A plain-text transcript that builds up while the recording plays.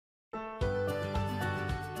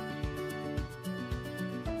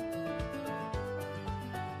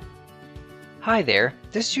Hi there,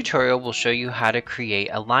 this tutorial will show you how to create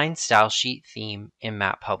a line style sheet theme in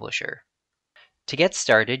MAPublisher. To get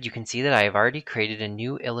started, you can see that I have already created a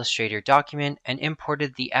new Illustrator document and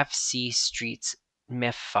imported the FC Streets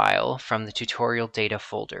MIF file from the tutorial data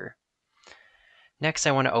folder. Next,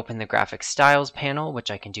 I want to open the Graphic Styles panel,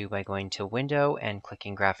 which I can do by going to Window and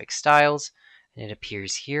clicking Graphic Styles, and it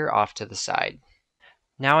appears here off to the side.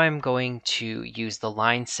 Now I'm going to use the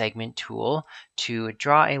line segment tool to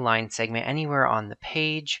draw a line segment anywhere on the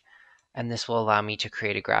page, and this will allow me to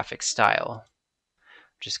create a graphic style.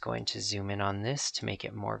 I'm just going to zoom in on this to make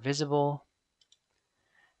it more visible.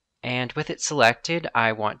 And with it selected,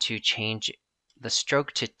 I want to change the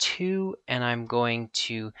stroke to 2, and I'm going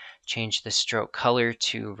to change the stroke color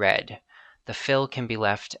to red. The fill can be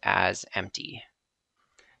left as empty.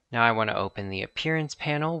 Now I want to open the Appearance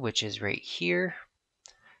panel, which is right here.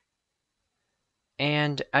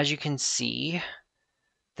 And as you can see,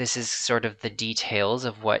 this is sort of the details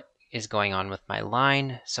of what is going on with my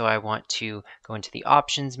line. So I want to go into the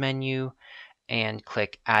Options menu and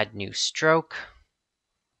click Add New Stroke.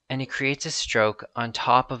 And it creates a stroke on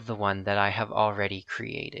top of the one that I have already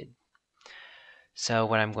created. So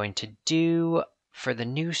what I'm going to do for the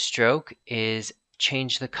new stroke is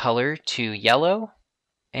change the color to yellow.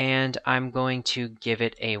 And I'm going to give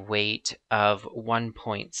it a weight of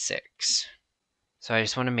 1.6. So I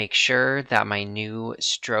just want to make sure that my new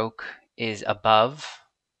stroke is above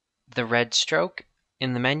the red stroke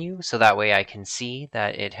in the menu, so that way I can see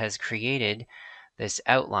that it has created this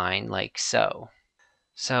outline like so.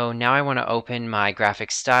 So now I want to open my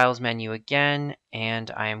Graphic Styles menu again,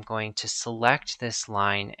 and I am going to select this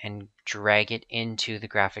line and drag it into the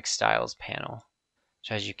Graphic Styles panel.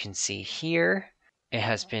 So as you can see here, it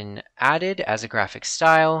has been added as a graphic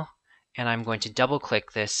style, and I'm going to double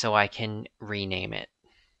click this so I can rename it.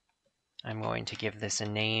 I'm going to give this a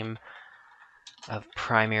name of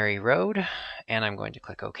Primary Road, and I'm going to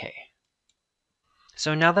click OK.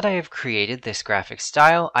 So now that I have created this graphic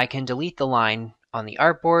style, I can delete the line on the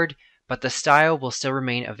artboard, but the style will still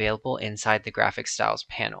remain available inside the Graphic Styles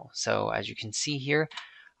panel. So as you can see here,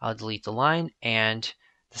 I'll delete the line, and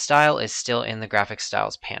the style is still in the Graphic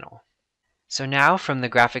Styles panel. So now from the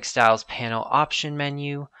Graphic Styles panel option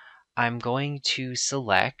menu, I'm going to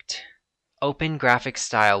select Open Graphic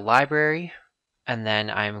Style Library, and then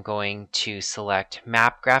I'm going to select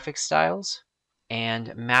Map Graphic Styles,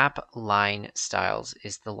 and Map Line Styles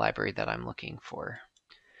is the library that I'm looking for.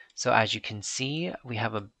 So as you can see, we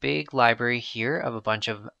have a big library here of a bunch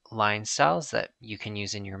of line styles that you can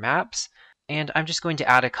use in your maps, and I'm just going to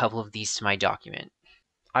add a couple of these to my document.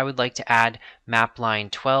 I would like to add Map Line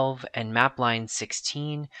 12 and Map Line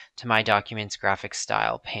 16 to my document's graphic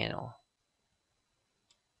style panel.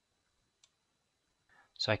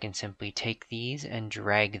 So I can simply take these and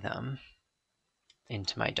drag them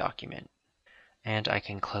into my document. And I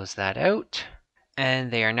can close that out. And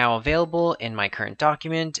they are now available in my current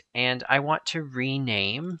document. And I want to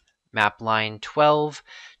rename Map Line 12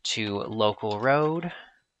 to Local Road.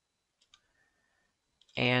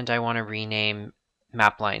 And I want to rename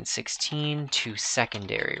Map Line 16 to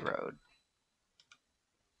Secondary Road.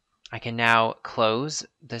 I can now close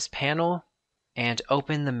this panel and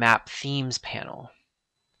open the Map Themes panel.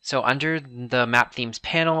 So under the Map Themes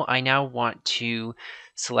panel, I now want to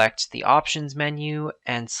select the Options menu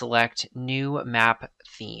and select New Map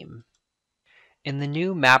Theme. In the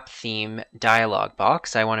New Map Theme dialog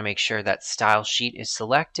box, I want to make sure that Stylesheet is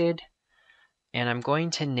selected, and I'm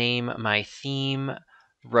going to name my theme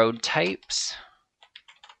Road Types,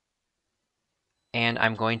 and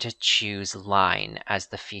I'm going to choose Line as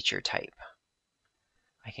the feature type.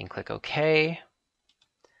 I can click OK,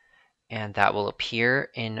 and that will appear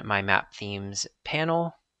in my Map Themes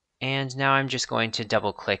panel. And now I'm just going to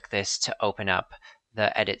double click this to open up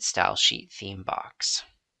the Edit Stylesheet theme box.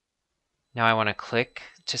 Now I want to click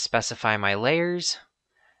to specify my layers,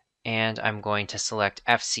 and I'm going to select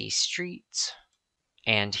FC Streets.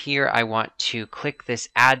 And here I want to click this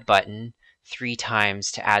Add button 3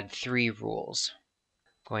 times to add 3 rules.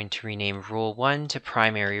 I'm going to rename Rule 1 to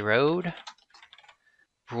Primary Road,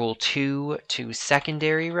 Rule 2 to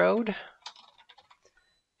Secondary Road,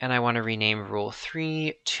 and I want to rename Rule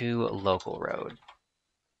 3 to Local Road.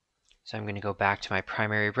 So I'm going to go back to my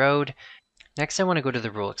Primary Road. Next, I want to go to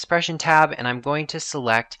the Rule Expression tab, and I'm going to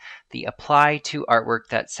select the Apply to Artwork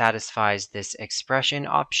that satisfies this expression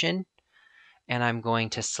option. And I'm going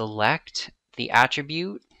to select the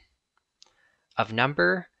attribute of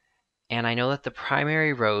number, and I know that the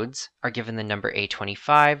primary roads are given the number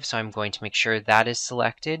A25, so I'm going to make sure that is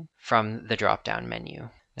selected from the drop-down menu.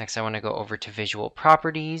 Next, I want to go over to Visual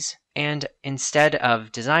Properties, and instead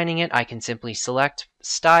of designing it, I can simply select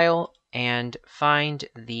Style and find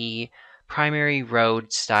the primary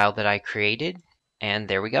road style that I created, and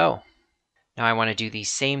there we go. Now I want to do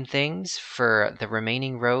these same things for the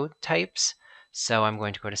remaining road types, so I'm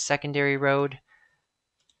going to go to Secondary Road,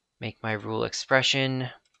 make my rule expression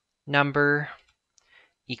number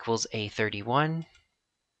equals A31,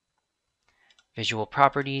 Visual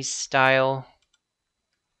Properties, Style,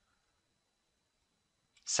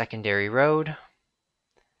 Secondary Road,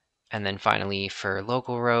 and then finally for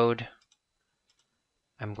Local Road,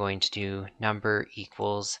 I'm going to do number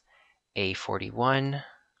equals A41,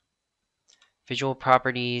 Visual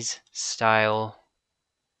Properties, Style,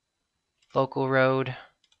 Local Road,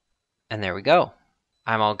 and there we go.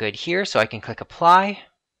 I'm all good here, so I can click Apply.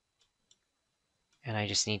 And I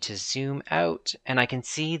just need to zoom out, and I can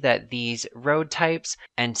see that these road types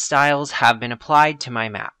and styles have been applied to my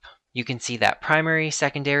map. You can see that primary,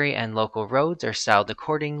 secondary, and local roads are styled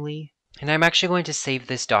accordingly. And I'm actually going to save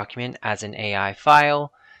this document as an AI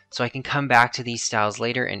file, so I can come back to these styles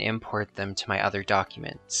later and import them to my other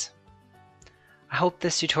documents. I hope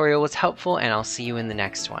this tutorial was helpful, and I'll see you in the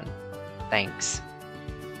next one. Thanks.